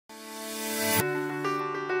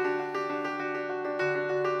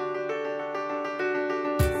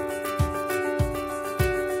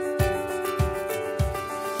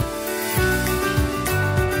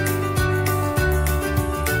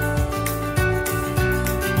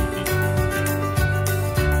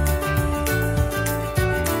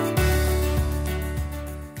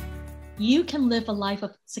live a life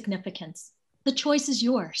of significance? The choice is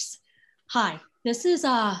yours. Hi, this is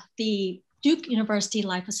the Duke University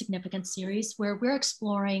Life of Significance series, where we're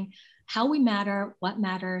exploring how we matter, what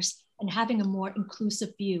matters, and having a more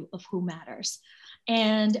inclusive view of who matters.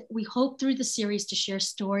 And we hope through the series to share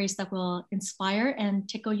stories that will inspire and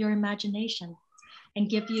tickle your imagination and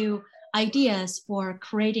give you ideas for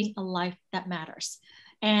creating a life that matters.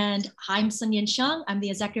 And I'm Sanyin. I'm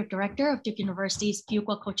the Executive Director of Duke University's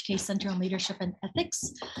Fuqua Coach K Center on Leadership and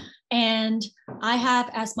Ethics. And I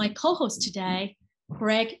have as my co-host today,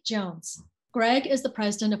 Greg Jones. Greg is the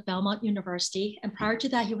president of Belmont University. And prior to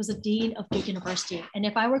that, he was a dean of Duke University. And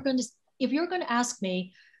if you're going to ask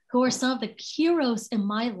me who are some of the heroes in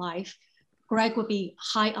my life, Greg would be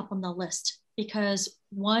high up on the list, because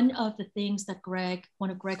one of the things that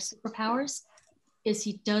one of Greg's superpowers is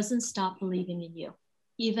he doesn't stop believing in you,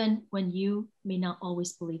 even when you may not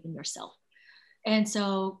always believe in yourself. And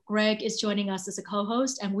so Greg is joining us as a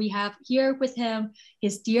co-host, and we have here with him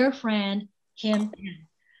his dear friend, Kim.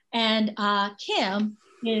 And Kim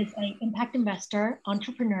is an impact investor,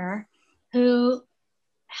 entrepreneur, who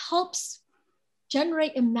helps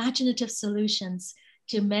generate imaginative solutions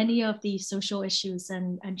to many of the social issues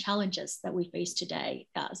and challenges that we face today,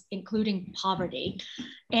 including poverty.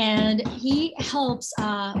 And he helps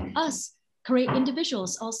us create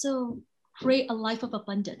individuals, also create a life of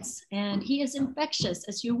abundance. And he is infectious,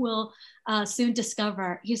 as you will soon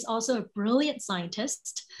discover. He's also a brilliant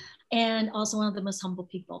scientist and also one of the most humble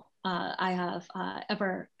people I have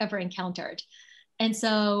ever encountered. And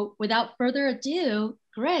so without further ado,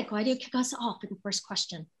 Greg, why do you kick us off with the first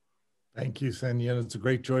question? Thank you, Sanyin. It's a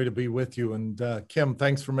great joy to be with you. And Kim,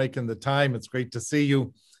 thanks for making the time. It's great to see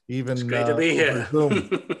you. It's great to be here.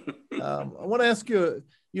 I want to ask you,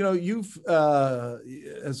 you've,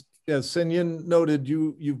 as Sanyin noted,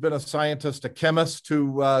 you've been a scientist, a chemist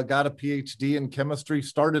who got a PhD in chemistry,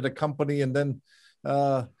 started a company, and then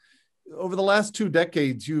over the last 2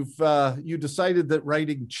 decades, you decided that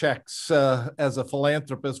writing checks as a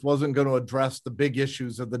philanthropist wasn't going to address the big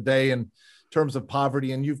issues of the day in terms of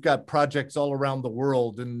poverty. And you've got projects all around the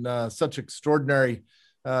world and such extraordinary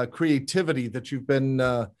creativity that you've been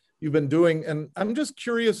doing. And I'm just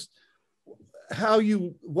curious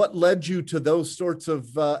what led you to those sorts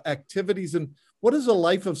of activities, and what does a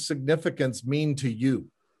life of significance mean to you?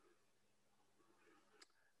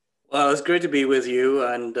 Well, it's great to be with you.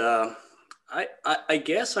 And I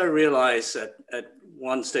guess I realized at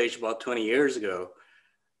one stage about 20 years ago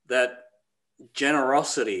that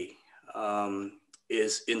generosity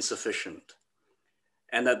is insufficient,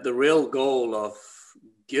 and that the real goal of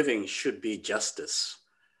giving should be justice.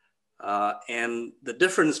 And the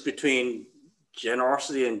difference between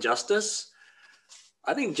generosity and justice,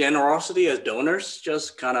 I think generosity as donors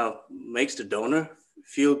just kind of makes the donor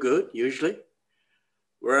feel good usually.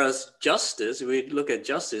 Whereas justice, if we look at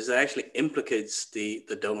justice, it actually implicates the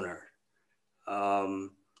donor.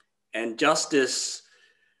 And justice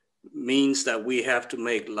means that we have to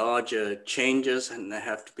make larger changes, and they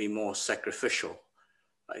have to be more sacrificial,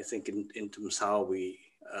 I think, in terms of how we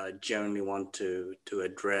generally want to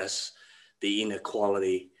address the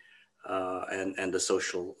inequality and the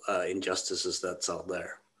social injustices that's out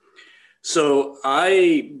there. So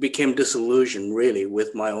I became disillusioned really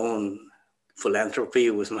with my own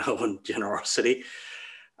philanthropy, with my own generosity,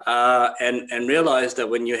 and realized that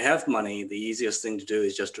when you have money, the easiest thing to do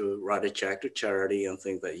is just to write a check to charity and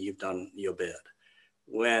think that you've done your bit.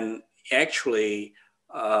 When actually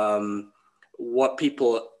what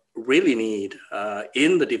people really need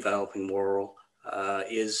in the developing world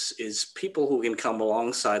is people who can come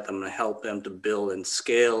alongside them and help them to build and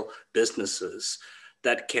scale businesses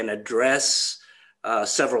that can address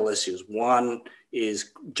several issues. One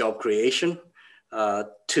is job creation.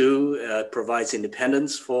 2, provides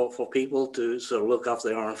independence for people to sort of look after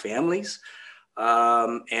their own families.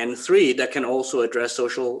 And 3, that can also address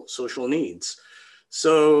social needs.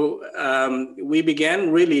 So we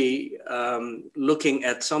began really looking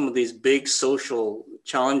at some of these big social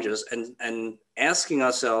challenges and asking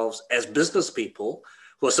ourselves, as business people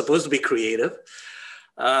who are supposed to be creative,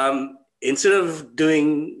 instead of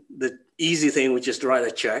doing the easy thing, which is to write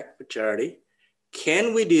a check for charity,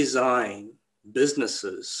 can we design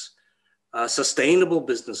businesses, sustainable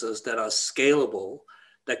businesses that are scalable,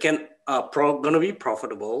 that are going to be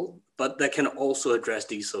profitable, but that can also address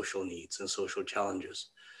these social needs and social challenges.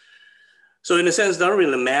 So in a sense, it doesn't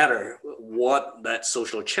really matter what that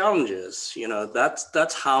social challenge is.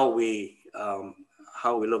 That's how we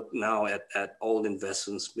look now at all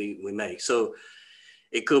investments we make. So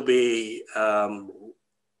it could be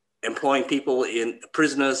employing people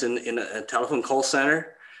prisoners in a telephone call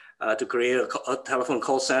center. to create a telephone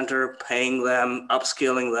call center, paying them,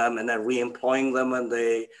 upskilling them, and then re-employing them when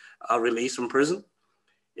they are released from prison.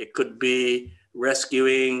 It could be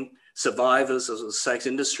rescuing survivors of the sex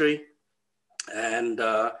industry and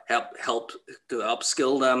help to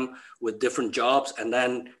upskill them with different jobs, and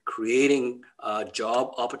then creating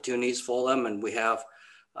job opportunities for them. And we have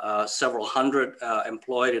several hundred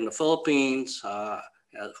employed in the Philippines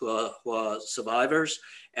who are survivors,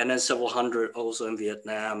 and then several hundred also in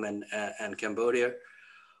Vietnam and Cambodia.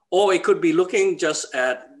 Or it could be looking just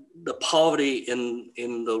at the poverty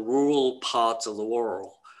in the rural parts of the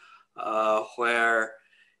world, where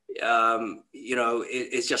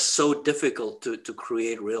it's just so difficult to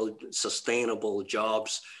create real sustainable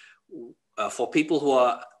jobs for people who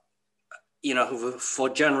are, who for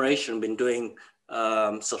generations been doing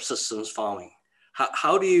subsistence farming.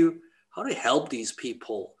 How do you help these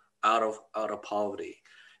people out of poverty?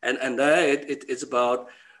 And there it's about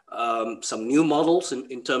some new models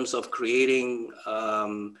in terms of creating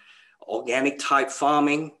organic type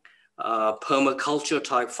farming, permaculture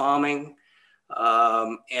type farming,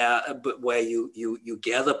 but where you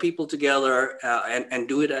gather people together and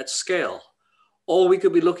do it at scale. Or we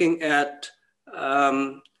could be looking at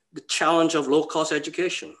the challenge of low-cost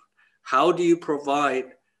education. How do you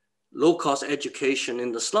provide low-cost education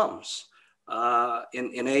in the slums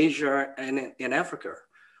in Asia and in Africa?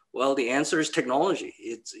 Well, the answer is technology.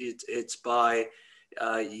 It's by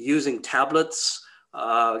using tablets,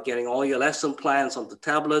 getting all your lesson plans onto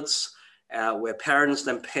tablets, where parents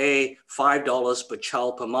then pay $5 per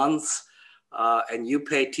child per month, and you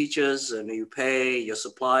pay teachers and you pay your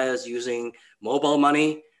suppliers using mobile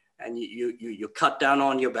money, and you cut down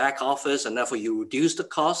on your back office, and therefore you reduce the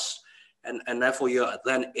costs, and therefore you're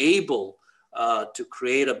then able to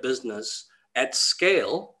create a business at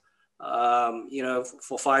scale,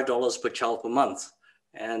 for $5 per child per month.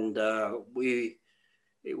 And we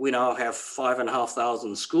now have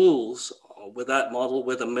 5,500 schools with that model,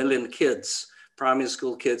 with 1 million kids, primary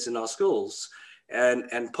school kids in our schools.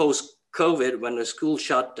 And post-COVID, when the school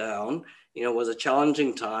shut down, was a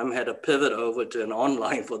challenging time, had to pivot over to an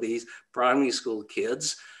online for these primary school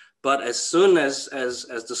kids. But as soon as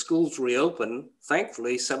the schools reopened,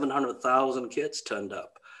 thankfully, 700,000 kids turned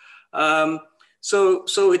up. So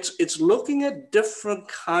it's looking at different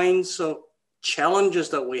kinds of challenges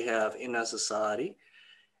that we have in our society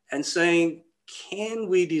and saying, can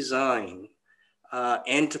we design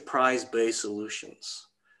enterprise-based solutions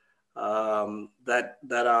that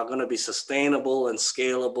are going to be sustainable and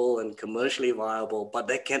scalable and commercially viable, but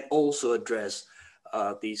that can also address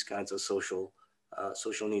these kinds of social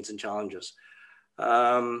needs and challenges.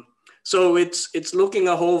 So it's looking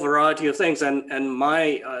a whole variety of things, and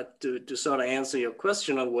my to sort of answer your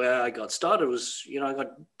question of where I got started was, I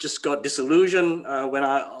just got disillusioned when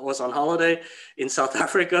I was on holiday in South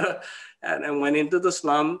Africa, and went into the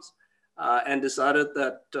slums and decided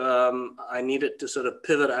that I needed to sort of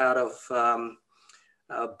pivot out of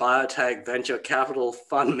biotech venture capital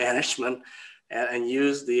fund management and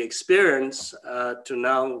use the experience to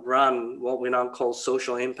now run what we now call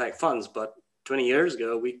social impact funds, but 20 years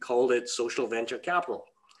ago, we called it social venture capital.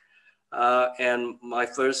 And my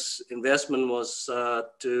first investment was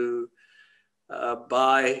to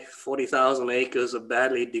buy 40,000 acres of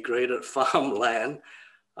badly degraded farmland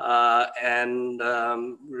and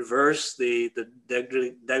reverse the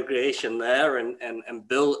degradation there and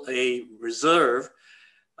build a reserve,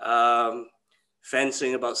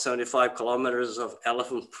 fencing about 75 kilometers of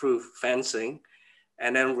elephant-proof fencing,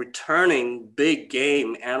 and then returning big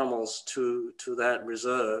game animals to that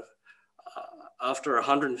reserve after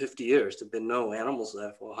 150 years. There've been no animals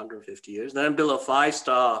there for 150 years. Then build a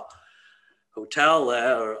 5-star hotel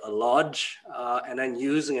there, or a lodge, and then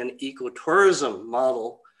using an ecotourism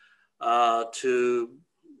model to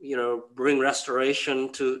bring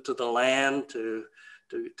restoration to the land, to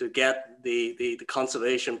get the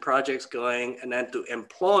conservation projects going, and then to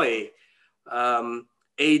employ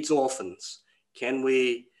AIDS orphans. Can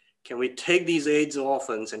we take these AIDS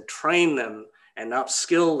orphans and train them and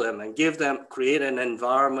upskill them and create an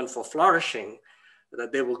environment for flourishing,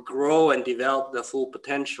 that they will grow and develop their full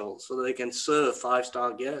potential so that they can serve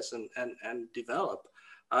 5-star guests and develop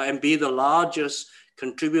and be the largest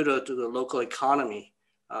contributor to the local economy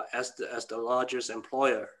as the largest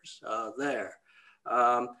employers there.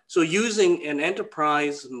 So using an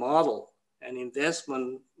enterprise model, an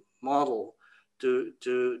investment model to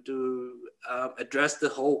address the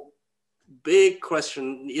whole big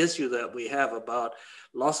issue that we have about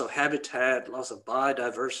loss of habitat, loss of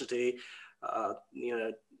biodiversity,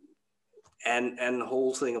 and the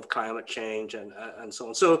whole thing of climate change and so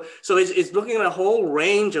on. So it's looking at a whole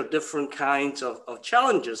range of different kinds of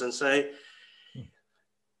challenges and say,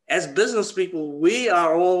 as business people, we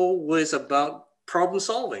are always about problem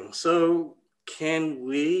solving. So can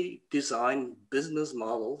we design business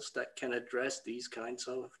models that can address these kinds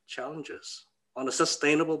of challenges on a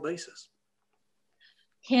sustainable basis?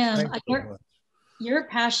 Kim, your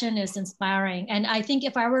passion is inspiring. And I think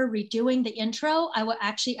if I were redoing the intro, I would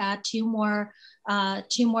actually add two more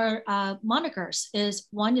monikers.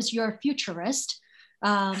 One is you're a futurist,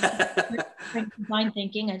 design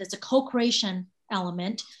thinking, and it's a co-creation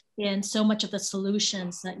element in so much of the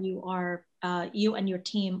solutions that you and your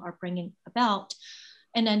team are bringing about.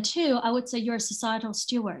 And then two, I would say you're a societal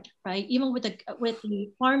steward, right? Even with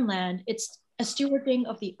the farmland, it's a stewarding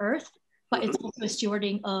of the earth, but it's also a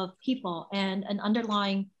stewarding of people. And an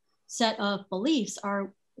underlying set of beliefs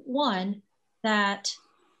are, one, that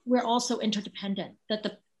we're also interdependent, that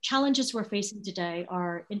the challenges we're facing today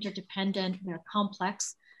are interdependent, they're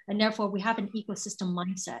complex, and therefore we have an ecosystem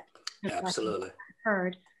mindset. Absolutely.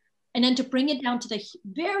 Heard. And then to bring it down to the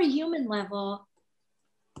very human level,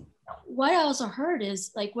 what I also heard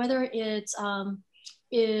is like whether it's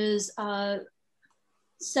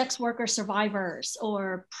sex worker survivors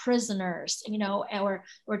or prisoners, or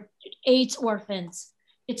AIDS orphans.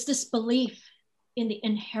 It's this belief in the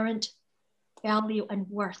inherent value and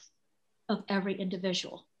worth of every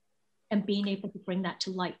individual and being able to bring that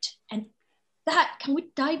to light. And that, can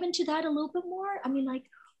we dive into that a little bit more? I mean, like,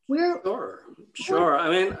 Sure. I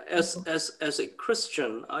mean, as a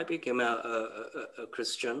Christian, I became a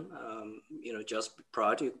Christian, just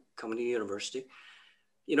prior to coming to university.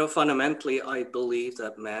 Fundamentally, I believe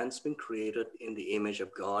that man's been created in the image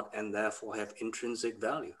of God and therefore have intrinsic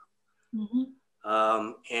value. Mm-hmm.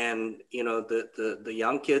 The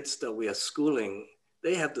young kids that we are schooling,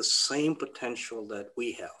 they have the same potential that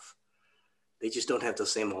we have. They just don't have the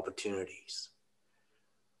same opportunities.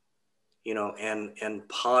 And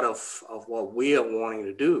part of what we are wanting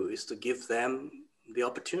to do is to give them the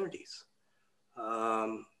opportunities.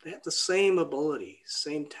 They have the same ability,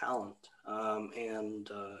 same talent. I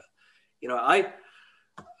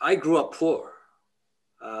grew up poor.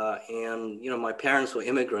 My parents were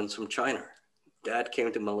immigrants from China. Dad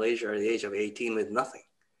came to Malaysia at the age of 18 with nothing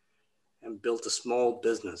and built a small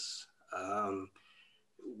business.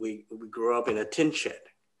 We grew up in a tin shed.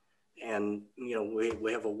 And,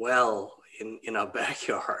 we have a well in our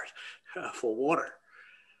backyard for water.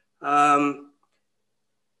 I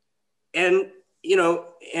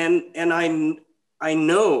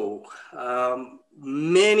know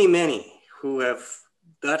many who have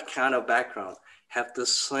that kind of background have the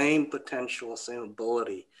same potential, same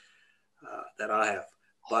ability that I have.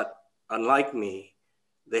 But unlike me,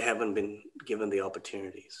 they haven't been given the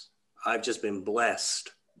opportunities. I've just been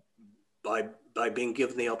blessed by being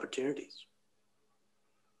given the opportunities.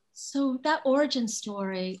 So that origin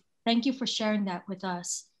story, thank you for sharing that with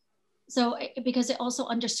us. So, because it also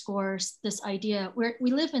underscores this idea where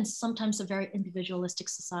we live in sometimes a very individualistic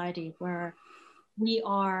society where we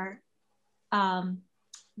are,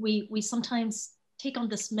 we sometimes take on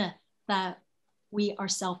this myth that we are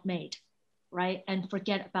self-made, right? And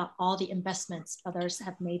forget about all the investments others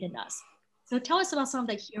have made in us. So tell us about some of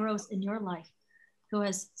the heroes in your life who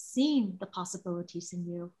has seen the possibilities in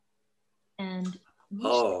you. And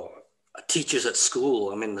teachers at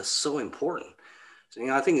school, I mean, that's so important. So,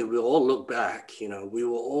 I think if we all look back, we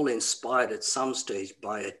were all inspired at some stage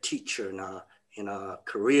by a teacher in our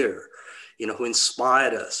career, who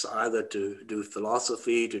inspired us either to do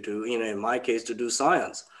philosophy, to do, in my case, to do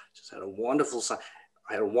science. Just had a wonderful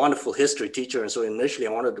I had a wonderful history teacher. And so initially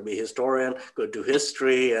I wanted to be a historian, go do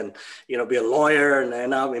history and, be a lawyer and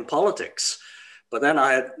end up in politics. But then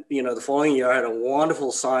I had, the following year, I had a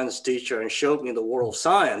wonderful science teacher and showed me the world of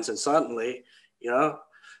science. And suddenly, I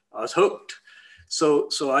was hooked. So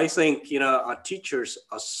I think, our teachers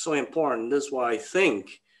are so important. This is why I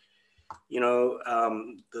think,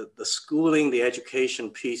 the schooling, the education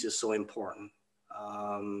piece is so important.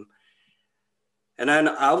 And then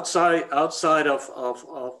outside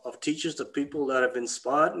of teachers, the people that have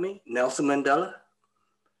inspired me, Nelson Mandela,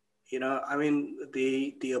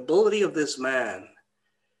 the ability of this man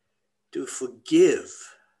to forgive,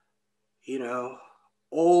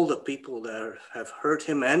 all the people that have hurt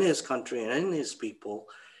him and his country and his people,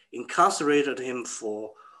 incarcerated him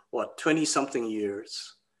for 20 something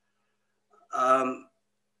years.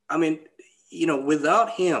 Without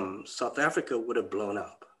him, South Africa would have blown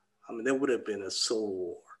up. There would have been a civil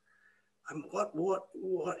war.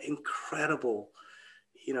 What incredible,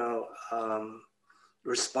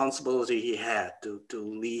 responsibility he had to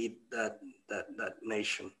lead that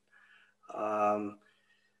nation.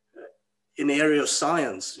 In the area of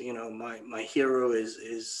science, you know, my hero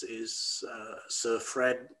is Sir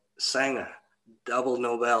Fred Sanger, double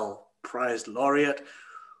Nobel Prize laureate,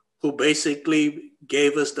 who basically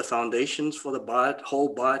gave us the foundations for the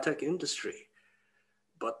whole biotech industry.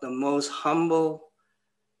 But the most humble,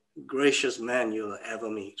 gracious man you'll ever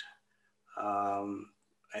meet.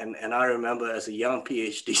 And I remember as a young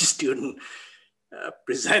PhD student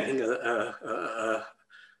presenting a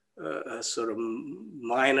sort of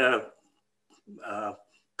minor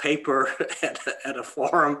paper at a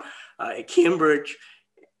forum at Cambridge,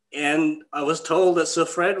 and I was told that Sir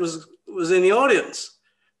Fred was in the audience.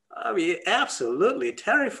 I mean, it absolutely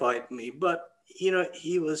terrified me, but you know,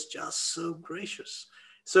 he was just so gracious.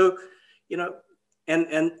 So, you know,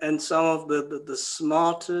 and some of the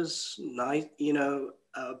smartest, you know,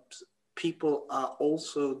 people are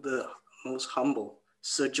also the most humble.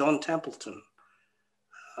 Sir John Templeton,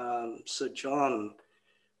 Sir John,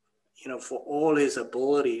 you know, for all his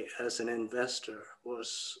ability as an investor,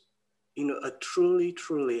 was, you know, a truly,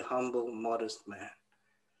 truly humble, modest man.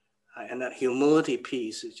 And that humility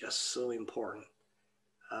piece is just so important.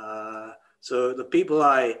 So the people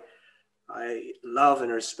I love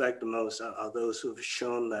and respect the most are those who've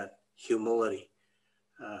shown that humility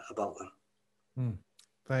about them.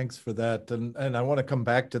 Thanks for that. And I want to come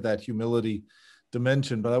back to that humility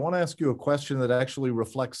dimension, but I want to ask you a question that actually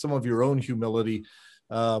reflects some of your own humility.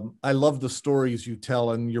 I love the stories you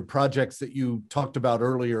tell, and your projects that you talked about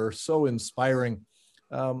earlier are so inspiring.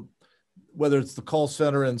 Whether it's the call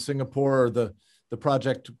center in Singapore or the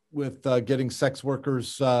project with getting sex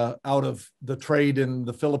workers out of the trade in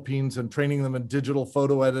the Philippines and training them in digital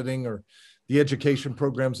photo editing, or the education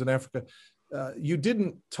programs in Africa. You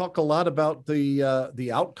didn't talk a lot about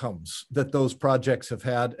the outcomes that those projects have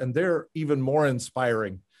had, and they're even more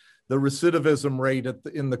inspiring. The recidivism rate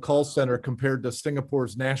in the call center compared to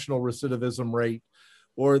Singapore's national recidivism rate,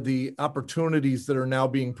 or the opportunities that are now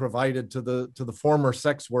being provided to the former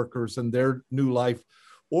sex workers and their new life,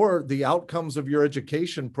 or the outcomes of your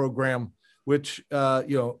education program, which,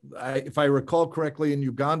 you know, if I recall correctly, in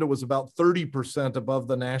Uganda was about 30% above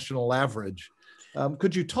the national average.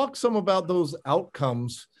 Could you talk some about those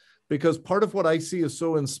outcomes? Because part of what I see is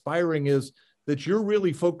so inspiring is that you're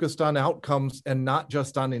really focused on outcomes and not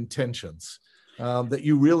just on intentions, that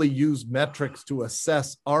you really use metrics to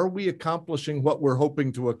assess, are we accomplishing what we're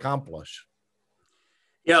hoping to accomplish?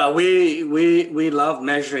 Yeah, we love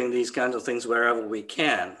measuring these kinds of things wherever we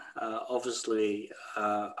can. Obviously,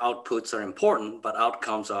 outputs are important, but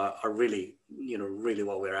outcomes are really, you know, really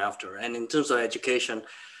what we're after. And in terms of education,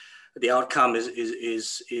 the outcome is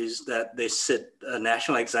that they sit a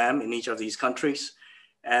national exam in each of these countries,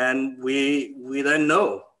 and we then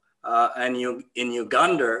know. And in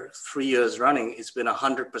Uganda, 3 years running, it's been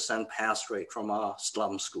 100% pass rate from our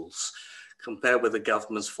slum schools, compared with the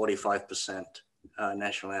government's 45%.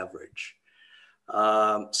 National average.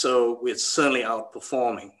 So we're certainly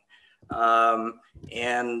outperforming.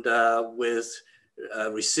 And with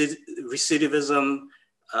recidivism,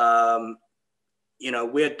 you know,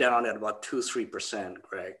 we're down at about 2-3%,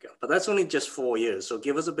 Greg, but that's only just 4 years. So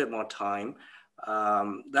give us a bit more time.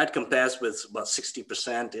 That compares with about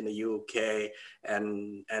 60% in the UK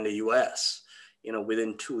and the US. You know,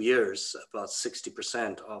 within 2 years, about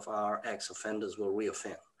 60% of our ex-offenders will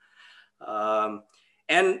reoffend.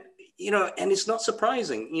 And, you know, and it's not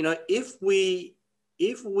surprising, you know, if we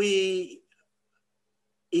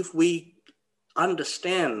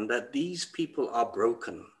understand that these people are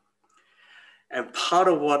broken, and part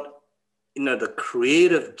of what, you know, the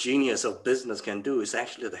creative genius of business can do is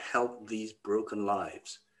actually to help these broken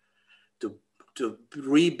lives, to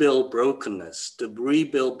rebuild brokenness, to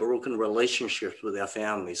rebuild broken relationships with their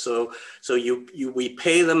family. So we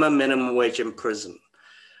pay them a minimum wage in prison.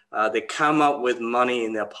 They come up with money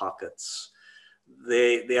in their pockets.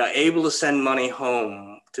 They are able to send money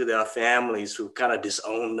home to their families who kind of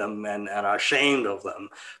disown them and are ashamed of them.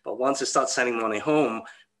 But once they start sending money home,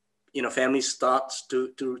 you know, families start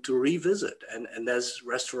to revisit, and there's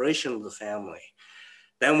restoration of the family.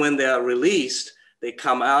 Then when they are released, they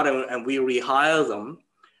come out and we rehire them.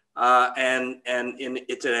 And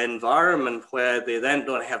it's an environment where they then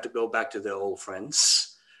don't have to go back to their old friends.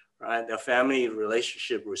 Right, their family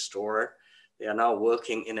relationship restored. They are now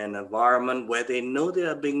working in an environment where they know they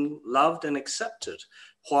are being loved and accepted.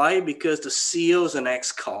 Why? Because the CEO is an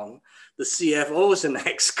ex-con, the CFO is an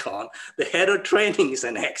ex-con, the head of training is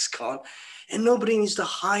an ex-con, and nobody needs to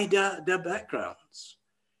hide their backgrounds.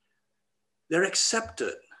 They're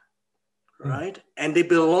accepted, right? And they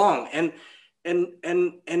belong. And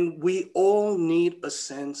and we all need a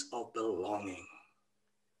sense of belonging,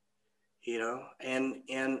 you know, and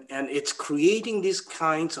it's creating these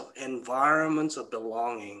kinds of environments of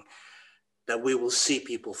belonging that we will see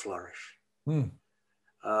people flourish.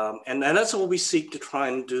 And that's what we seek to try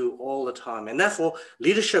and do all the time. And therefore,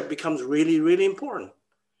 leadership becomes really, really important,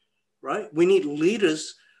 right? We need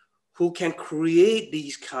leaders who can create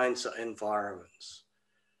these kinds of environments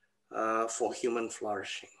for human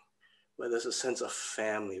flourishing, where there's a sense of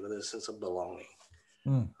family, where there's a sense of belonging.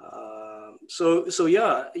 So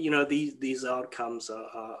yeah, you know, these outcomes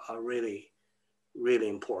are really, really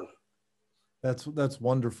important. That's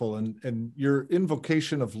wonderful. And your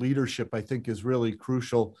invocation of leadership, I think, is really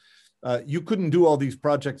crucial. You couldn't do all these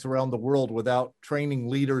projects around the world without training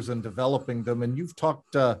leaders and developing them. And you've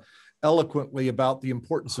talked eloquently about the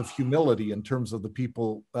importance of humility in terms of the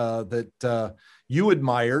people that you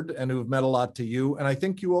admired and who have meant a lot to you. And I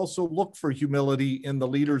think you also look for humility in the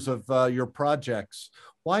leaders of your projects.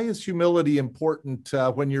 Why is humility important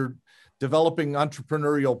when you're developing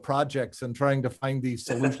entrepreneurial projects and trying to find these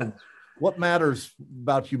solutions? What matters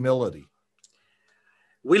about humility?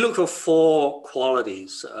 We look for 4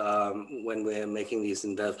 qualities when we're making these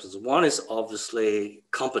investments. One is obviously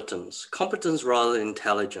competence rather than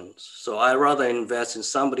intelligence. So I rather invest in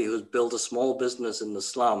somebody who's built a small business in the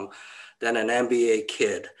slum than an MBA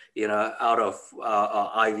kid, you know, out of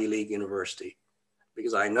Ivy League university,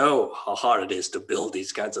 because I know how hard it is to build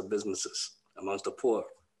these kinds of businesses amongst the poor.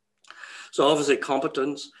 So obviously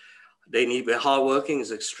competence, they need to be hardworking,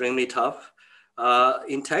 is extremely tough.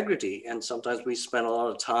 Integrity, and sometimes we spend a lot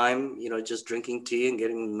of time, you know, just drinking tea and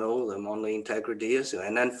getting to know them on the integrity issue.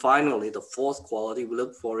 And then finally, the 4th quality we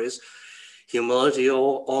look for is humility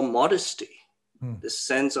or modesty, the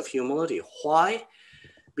sense of humility. Why?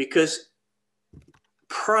 Because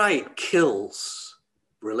pride kills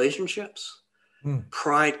relationships,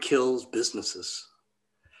 pride kills businesses.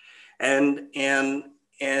 And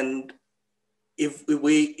if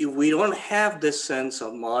we don't have this sense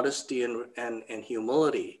of modesty and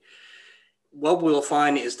humility, what we'll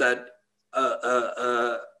find is that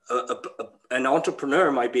an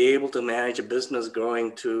entrepreneur might be able to manage a business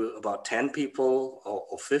growing to about 10 people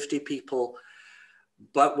or 50 people.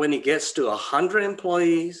 But when it gets to 100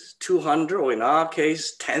 employees, 200, or in our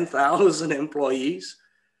case, 10,000 employees,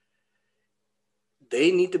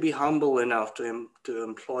 they need to be humble enough to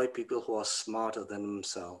employ people who are smarter than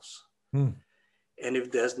themselves. And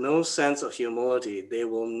if there's no sense of humility, they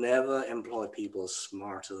will never employ people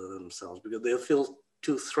smarter than themselves because they'll feel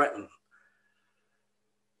too threatened.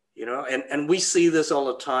 You know, and we see this all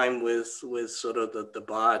the time with sort of the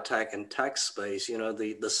biotech and tech space. You know,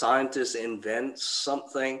 the scientist invents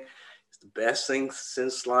something, it's the best thing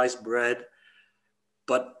since sliced bread,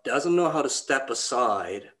 but doesn't know how to step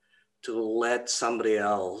aside to let somebody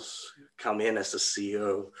else come in as the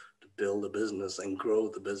CEO to build a business and grow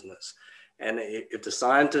the business. And if the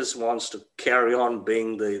scientist wants to carry on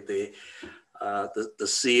being the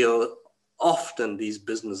CEO, often these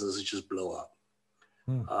businesses just blow up.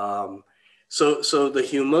 So the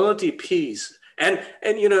humility piece, and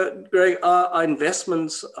you know, Greg, our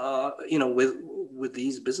investments, you know, with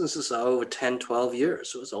these businesses are over 10, 12 years.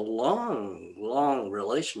 So it's a long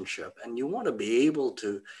relationship, and you want to be able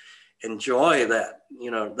to enjoy that, you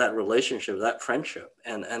know, that relationship, that friendship,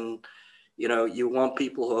 and you know, you want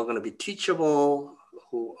people who are going to be teachable,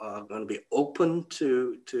 who are going to be open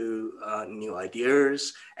to new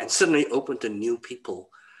ideas, and certainly open to new people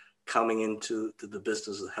coming into the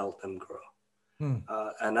business to help them grow.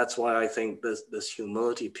 And that's why I think this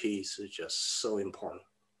humility piece is just so important.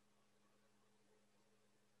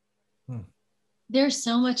 There's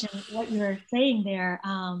so much in what you're saying there,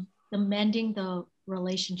 the mending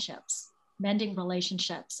relationships.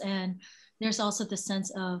 And there's also the sense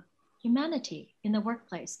of humanity in the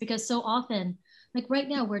workplace, because so often, like right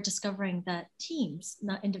now, we're discovering that teams,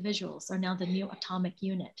 not individuals, are now the new atomic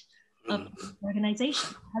unit of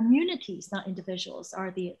organization. Communities, not individuals, are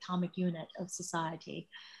the atomic unit of society.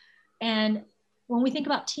 And when we think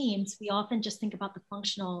about teams, we often just think about the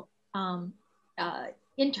functional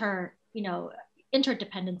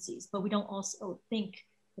interdependencies, but we don't also think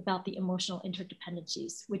about the emotional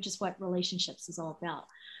interdependencies, which is what relationships is all about.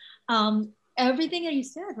 Everything that you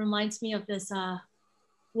said reminds me of this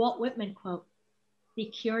Walt Whitman quote: "Be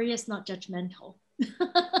curious, not judgmental."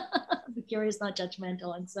 Be curious, not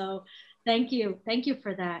judgmental. And so thank you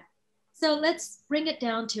for that. So let's bring it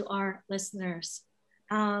down to our listeners.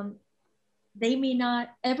 They may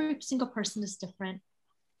not, every single person is different.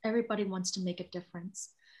 Everybody wants to make a difference.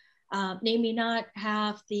 They may not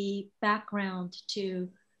have the background to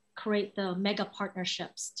create the mega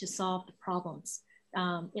partnerships to solve the problems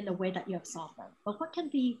in the way that you have solved them. But what can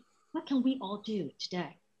we all do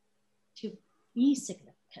today to be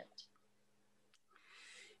significant?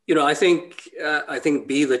 I think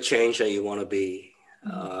be the change that you want to be.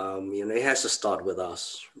 It has to start with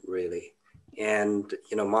us, really. And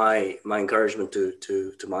my encouragement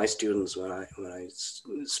to my students when I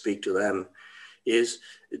speak to them is,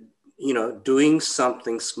 doing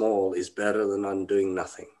something small is better than undoing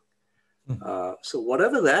nothing. So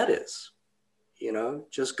whatever that is,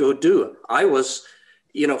 just go do it. I was,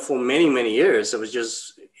 for many years, I was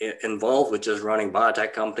just involved with just running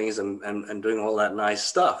biotech companies and doing all that nice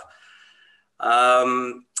stuff.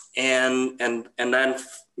 And then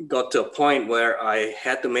got to a point where I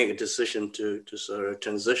had to make a decision to sort of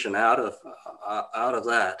transition out of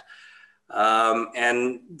that.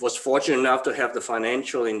 And was fortunate enough to have the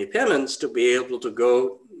financial independence to be able to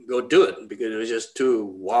go do it, because it was just too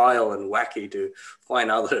wild and wacky to find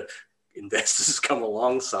other investors come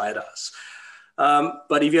alongside us.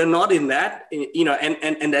 But if you're not in that,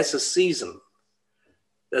 and that's a season.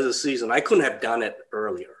 There's a season. I couldn't have done it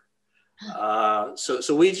earlier.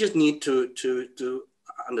 So we just need to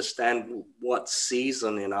understand what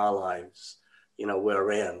season in our lives,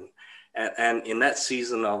 we're in. And in that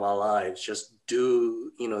season of our lives, just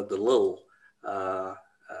do, the little that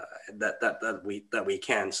we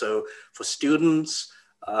can. So for students,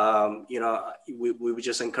 we would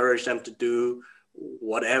just encourage them to do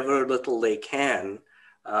whatever little they can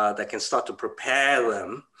that can start to prepare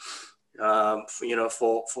them, for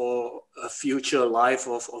a future life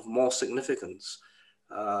of more significance.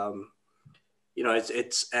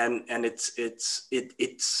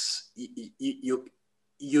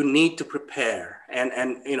 You need to prepare,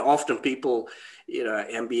 and often people,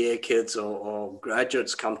 MBA kids or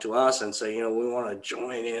graduates come to us and say, we want to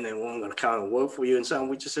join in and we're going to come and work for you. And so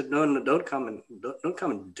we just said, no, don't come and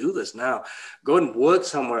do this now. Go and work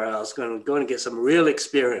somewhere else. Go and get some real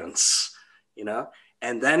experience,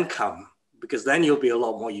 and then come, because then you'll be a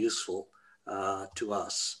lot more useful to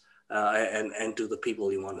us and to the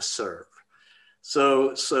people you want to serve.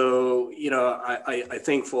 So I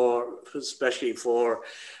think especially for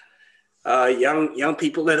young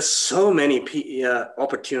people, there's so many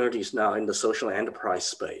opportunities now in the social enterprise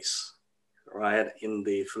space, right? In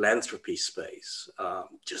the philanthropy space,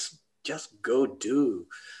 just go do.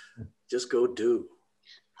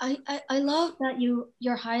 I love that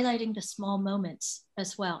you're highlighting the small moments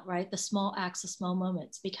as well, right? The small acts, the small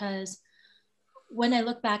moments, because when I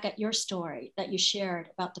look back at your story that you shared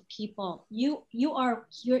about the people, you're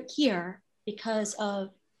here because of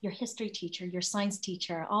your history teacher, your science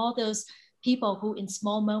teacher, all those people who in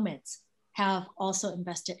small moments have also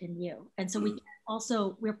invested in you. And so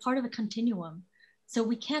we're part of a continuum. So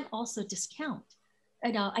we can't also discount.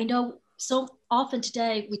 I know so often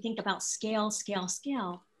today we think about scale,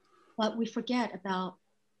 but we forget about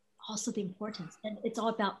also the importance. And it's all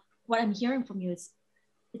about, what I'm hearing from you is,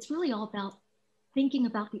 it's really all about thinking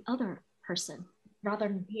about the other person rather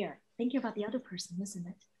than here. Thinking about the other person, isn't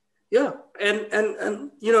it? Yeah,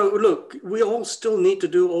 and look, we all still need to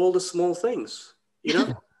do all the small things.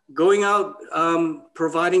 Going out,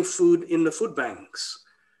 providing food in the food banks.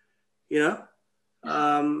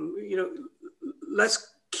 Let's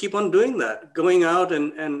keep on doing that. Going out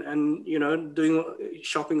and doing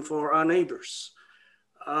shopping for our neighbors.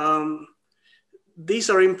 These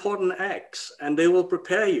are important acts, and they will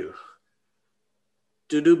prepare you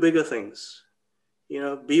to do bigger things.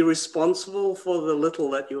 Be responsible for the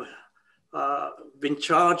little that you been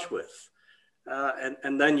charged with,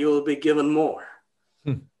 and then you'll be given more.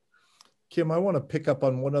 Kim, I want to pick up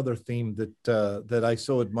on one other theme that I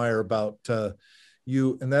so admire about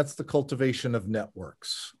you, and that's the cultivation of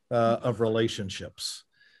networks, of relationships,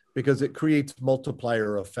 because it creates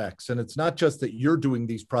multiplier effects. And it's not just that you're doing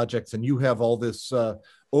these projects and you have all this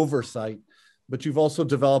oversight, but you've also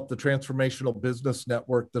developed the Transformational Business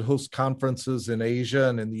Network that hosts conferences in Asia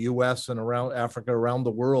and in the US and around Africa, around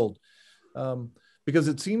the world. Because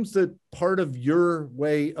it seems that part of your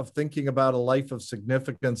way of thinking about a life of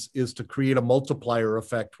significance is to create a multiplier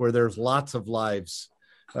effect where there's lots of lives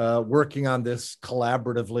working on this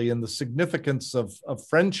collaboratively, and the significance of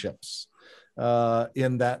friendships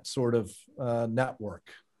in that sort of network.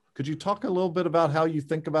 Could you talk a little bit about how you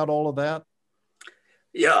think about all of that?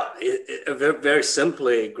 Yeah, very, very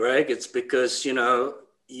simply, Greg, it's because,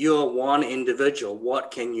 you're one individual.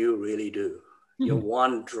 What can you really do? You're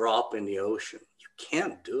one drop in the ocean. You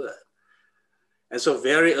can't do it. And so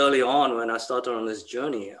very early on, when I started on this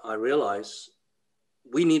journey, I realized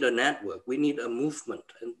we need a network. We need a movement.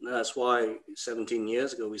 And that's why 17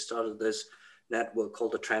 years ago, we started this network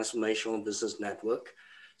called the Transformational Business Network.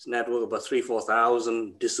 It's a network of about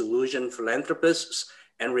 3,000-4,000 disillusioned philanthropists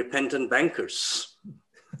and repentant bankers.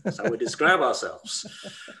 That's how we describe ourselves,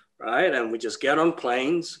 right? And we just get on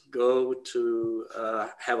planes, go to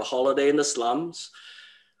have a holiday in the slums,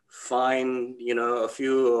 find, you know, a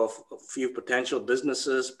few potential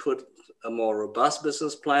businesses, put a more robust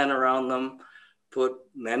business plan around them, put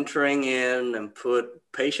mentoring in, and put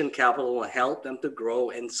patient capital and help them to grow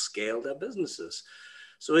and scale their businesses.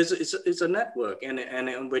 So it's a network, and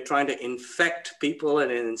we're trying to infect people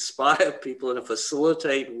and inspire people and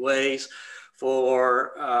facilitate ways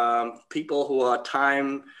for people who are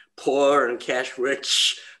time poor and cash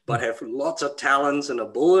rich, but have lots of talents and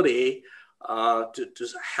ability to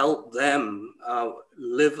help them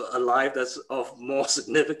live a life that's of more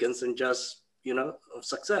significance than just, you know, of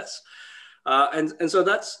success. And so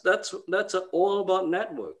that's all about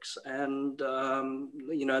networks. And,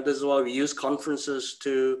 you know, this is why we use conferences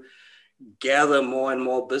to gather more and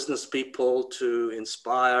more business people to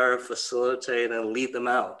inspire, facilitate, and lead them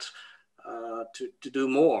out to do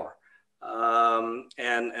more.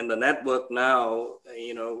 And the network now,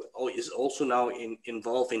 you know, is also now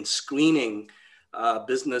involved in screening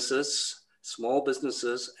businesses, small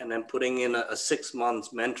businesses, and then putting in a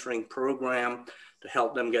 6-month mentoring program to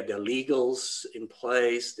help them get their legals in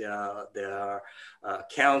place, their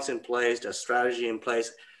accounts in place, their strategy in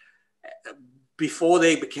place, before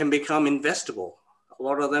they can become investable. A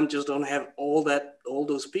lot of them just don't have all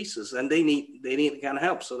those pieces, and they need kind of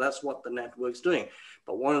help. So that's what the network's doing.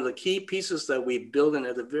 But one of the key pieces that we build in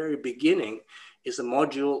at the very beginning is a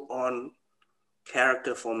module on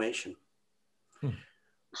character formation.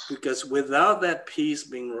 Because without that piece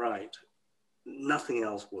being right, nothing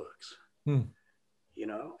else works. You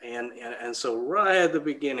know, and so right at the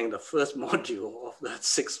beginning, the first module of that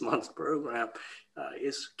 6-month program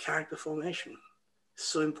is character formation. It's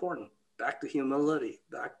so important. Back to humility,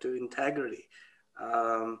 back to integrity.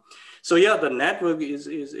 So yeah, the network is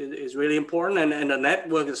really important, and the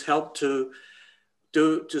network has helped to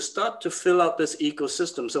start to fill out this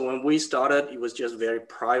ecosystem. So when we started, it was just very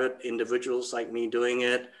private individuals like me doing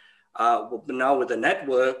it. But now with the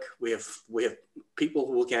network, we have people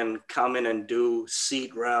who can come in and do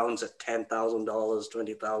seed rounds at $10,000,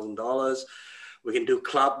 $20,000. We can do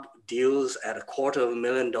club deals at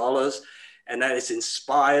 $250,000. And that is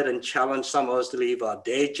inspired and challenged some of us to leave our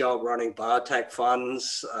day job running biotech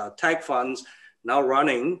funds, tech funds, now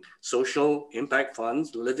running social impact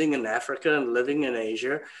funds, living in Africa and living in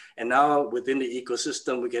Asia. And now within the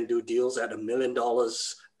ecosystem, we can do deals at $1 million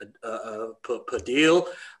per deal,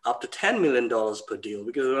 up to $10 million per deal,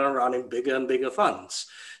 because we're running bigger and bigger funds.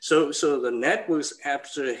 So the networks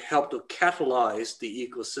actually help to catalyze the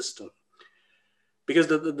ecosystem. Because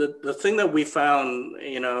the thing that we found,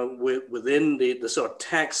 you know, within the sort of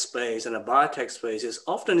tech space and the biotech space is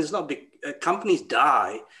often it's not companies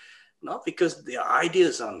die, not because their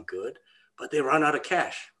ideas aren't good, but they run out of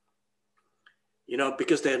cash, you know,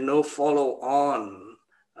 because they have no follow-on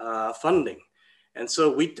funding. And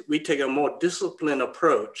so we take a more disciplined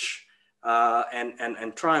approach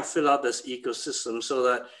and try and fill out this ecosystem so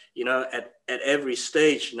that, you know, at every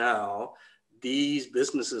stage now, these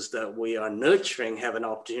businesses that we are nurturing have an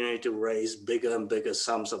opportunity to raise bigger and bigger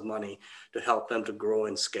sums of money to help them to grow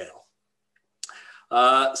and scale.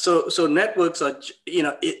 So networks are, you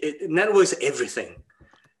know, networks are everything.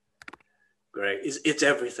 Great, it's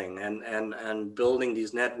everything, and building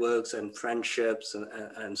these networks and friendships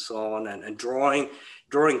and so on, and drawing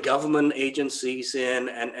government agencies in,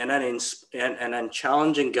 and then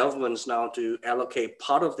challenging governments now to allocate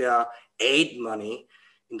part of their aid money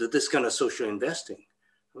into this kind of social investing.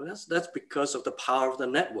 Well, that's because of the power of the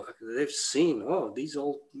network. They've seen, oh,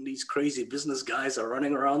 these crazy business guys are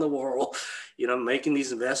running around the world, you know, making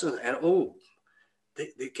these investments, and oh,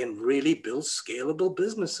 they can really build scalable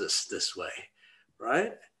businesses this way,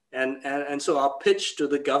 right? And so our pitch to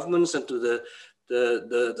the governments and to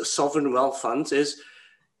the sovereign wealth funds is,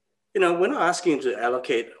 you know, we're not asking you to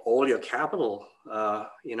allocate all your capital,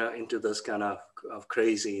 you know, into this kind of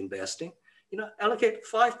crazy investing. You know, allocate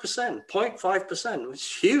 5%, 0.5%, which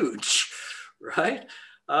is huge, right?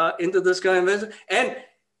 Into this kind of investment. And,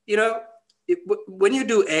 you know, when you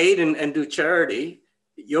do aid and do charity,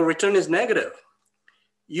 your return is negative.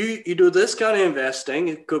 You do this kind of investing,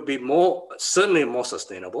 it could be certainly more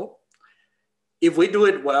sustainable. If we do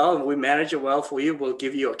it well and we manage it well for you, we'll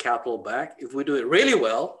give you a capital back. If we do it really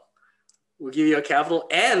well, we'll give you a capital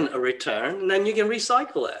and a return, and then you can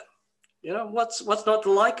recycle that. You know, what's not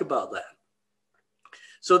to like about that?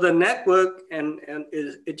 So the network and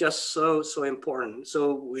it's just so important.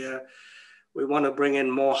 So We want to bring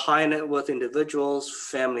in more high net worth individuals,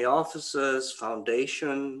 family offices,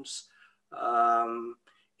 foundations,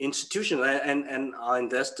 institutions, and our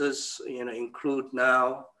investors, include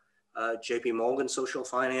now JP Morgan Social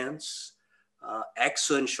Finance,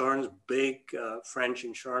 AXA Insurance, big French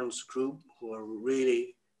insurance group who are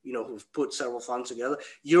really, who've put several funds together.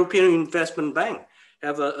 European Investment Bank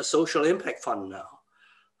have a social impact fund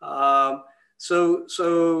now. So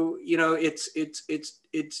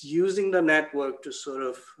it's using the network to sort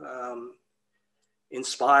of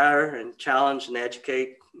inspire and challenge and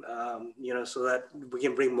educate, so that we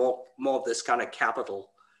can bring more of this kind of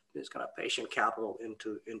capital, this kind of patient capital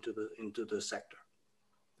into the sector.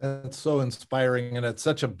 That's so inspiring, and it's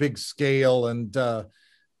such a big scale and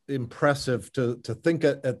impressive to think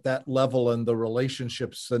at that level, and the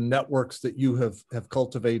relationships and networks that you have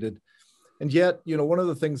cultivated. And yet, one of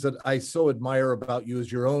the things that I so admire about you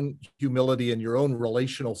is your own humility and your own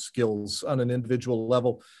relational skills on an individual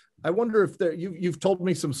level. I wonder if you've told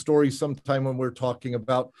me some stories sometime when we're talking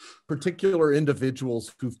about particular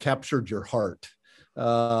individuals who've captured your heart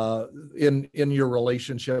in your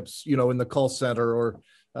relationships, in the call center or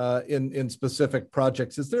in specific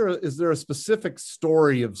projects. Is there a specific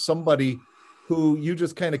story of somebody who you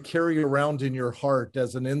just kind of carry around in your heart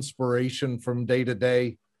as an inspiration from day to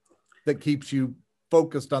day that keeps you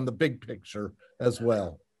focused on the big picture as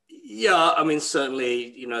well? Yeah, I mean,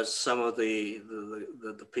 certainly, some of the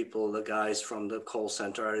people, the guys from the call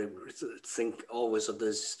center, I think always of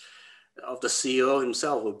the CEO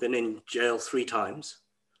himself, who've been in jail 3 times,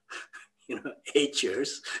 8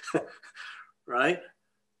 years, right?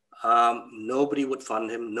 Nobody would fund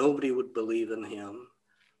him. Nobody would believe in him.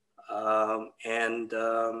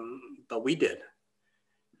 But we did.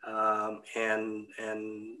 And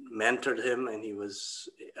mentored him, and he was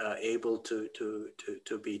able to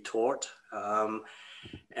be taught,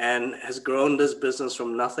 and has grown this business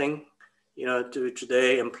from nothing, to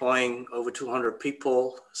today employing over 200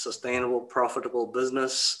 people, sustainable, profitable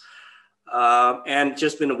business, and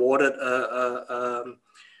just been awarded a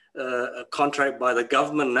contract by the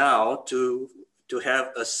government now to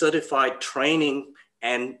have a certified training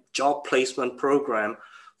and job placement program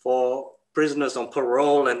for prisoners on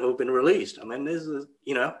parole and who've been released. I mean, this is,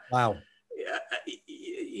 wow.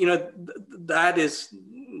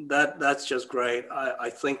 That's just great. I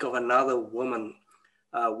think of another woman.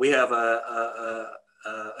 We have a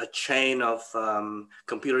chain of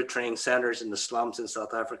computer training centers in the slums in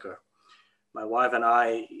South Africa. My wife and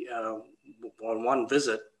I, on one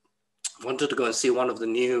visit, wanted to go and see one of the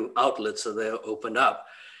new outlets that they opened up,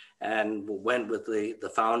 and went with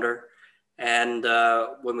the founder. And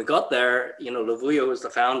when we got there, Lavuyo was the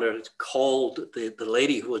founder, called the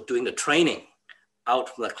lady who was doing the training out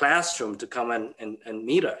from the classroom to come and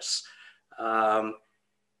meet us.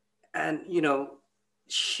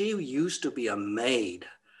 She used to be a maid,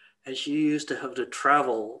 and she used to have to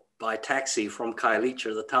travel by taxi from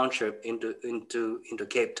Khayelitsha, the township, into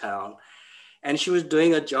Cape Town. And she was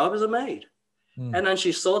doing a job as a maid. And then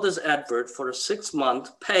she saw this advert for a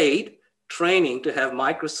 6-month paid training to have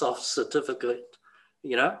Microsoft certificate,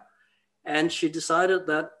 and she decided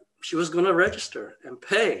that she was going to register and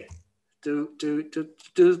pay to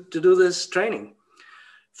do this training.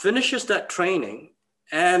 Finishes that training,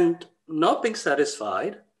 and not being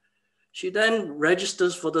satisfied, she then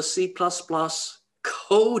registers for the C++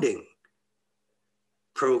 coding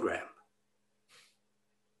program.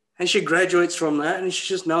 And she graduates from that, and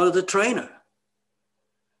she's now the trainer.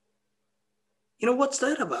 What's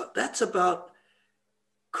that about? That's about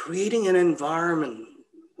creating an environment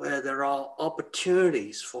where there are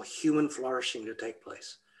opportunities for human flourishing to take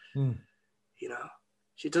place.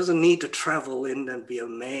 She doesn't need to travel in and be a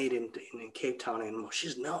maid in Cape Town anymore.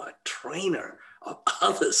 She's now a trainer of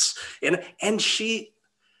others. And she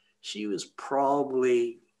was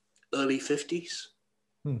probably early 50s,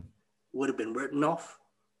 would have been written off.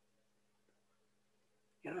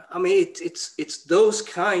 I mean, it's those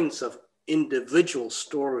kinds of individual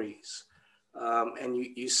stories, and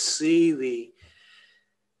you see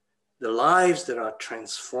the lives that are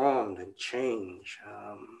transformed and changed.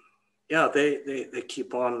 They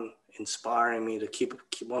keep on inspiring me to keep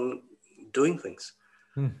on doing things.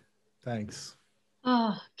 Thanks.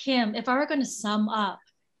 Oh, Kim, if I were going to sum up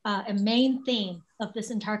a main theme of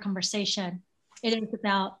this entire conversation, it is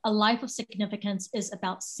about a life of significance is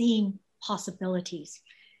about seeing possibilities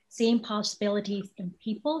in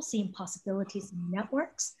people, seeing possibilities in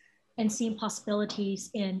networks, and seeing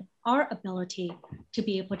possibilities in our ability to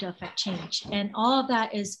be able to affect change. And all of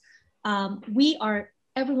that is,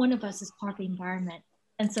 every one of us is part of the environment.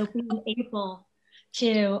 And so being able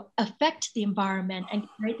to affect the environment and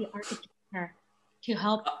create the architecture to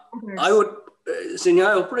help others. I would, Siang,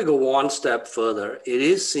 I would probably go one step further. It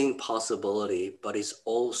is seeing possibility, but it's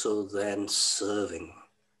also then serving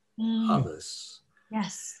others.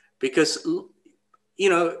 Yes. Because, you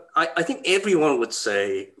know, I think everyone would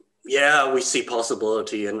say, yeah, we see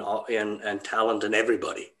possibility and talent in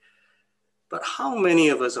everybody. But how many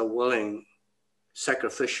of us are willing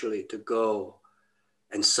sacrificially to go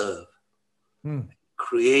and serve,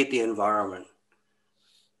 create the environment,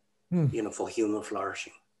 you know, for human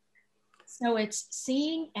flourishing? So it's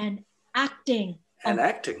seeing and acting. And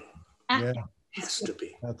acting. Acting. Yeah. Has to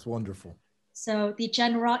be. That's wonderful. So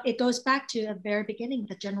it goes back to the very beginning,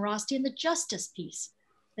 the generosity and the justice piece.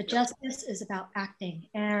 The justice is about acting,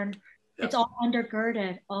 and it's all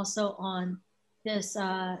undergirded also on this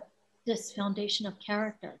this foundation of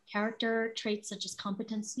character traits such as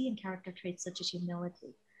competency and character traits such as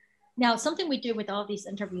humility. Now, something we do with all these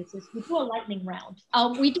interviews is we do a lightning round.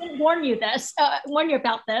 We didn't warn you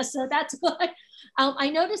about this, so that's what I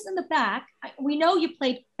noticed in the back. We know you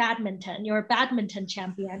played badminton. You're a badminton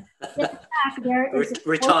champion. In the back, there is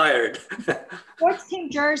retired sports team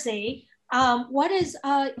jersey. What is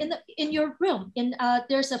in your room?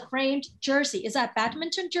 There's a framed jersey. Is that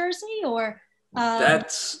badminton jersey or?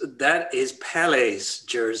 That is Pele's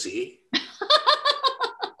jersey.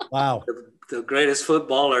 Wow. The greatest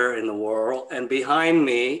footballer in the world. And behind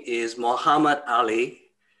me is Muhammad Ali.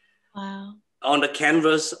 Wow. On the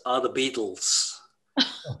canvas are the Beatles.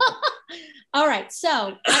 All right,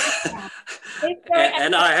 so.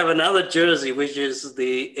 and I have another jersey, which is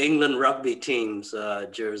the England rugby team's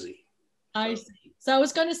jersey. I see. So I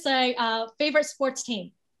was going to say, favorite sports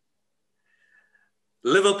team?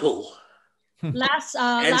 Liverpool.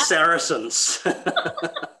 And Saracens.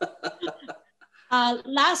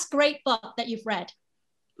 Last great book that you've read?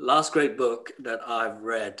 Last great book that I've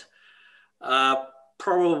read.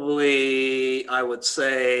 Probably, I would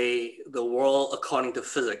say, The World According to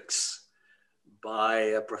Physics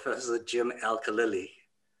by Professor Jim Al-Khalili.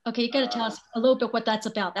 Okay, you got to tell us a little bit what that's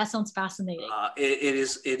about. That sounds fascinating. It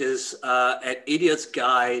is an idiot's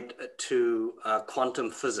guide to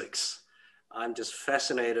quantum physics. I'm just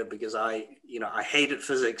fascinated because I hated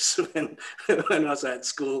physics when I was at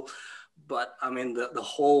school, but I mean the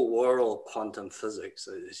whole world of quantum physics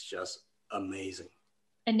is just amazing.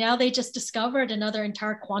 And now they just discovered another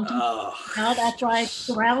entire quantum. Now that's like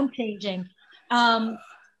ground changing.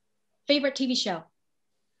 Favorite TV show?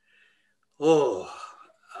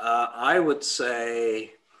 I would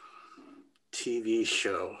say TV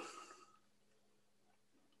show.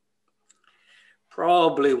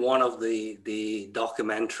 Probably one of the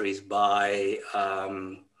documentaries by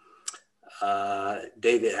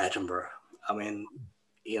David Attenborough. I mean,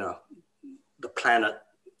 you know, the Planet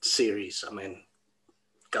series. I mean,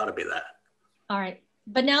 gotta be that. All right.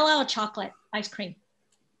 Vanilla or chocolate ice cream?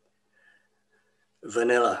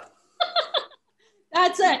 Vanilla.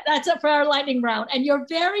 That's it. That's it for our lightning round. And you're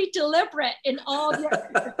very deliberate in all your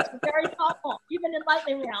answers. You're very thoughtful, even in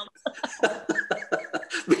lightning rounds.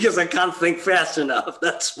 Because I can't think fast enough.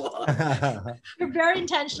 That's why. You're very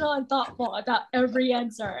intentional and thoughtful about every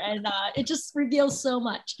answer. And it just reveals so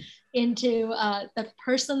much into the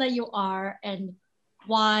person that you are and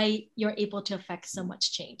why you're able to affect so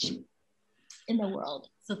much change in the world.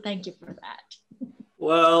 So thank you for that.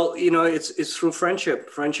 Well, you know, it's through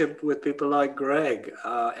friendship with people like Greg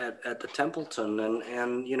at the Templeton,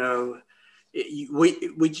 and you know,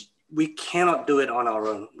 we cannot do it on our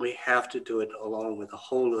own. We have to do it along with a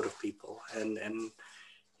whole lot of people, and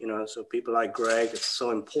you know, so people like Greg, it's so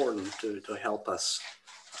important to help us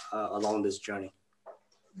along this journey.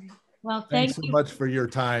 Well, thanks so much for your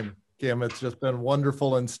time, Kim. It's just been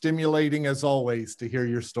wonderful and stimulating as always to hear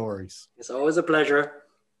your stories. It's always a pleasure.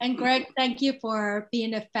 And Greg, thank you for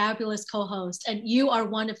being a fabulous co-host. And you are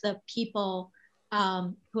one of the people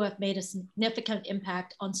who have made a significant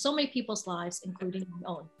impact on so many people's lives, including my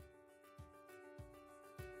own.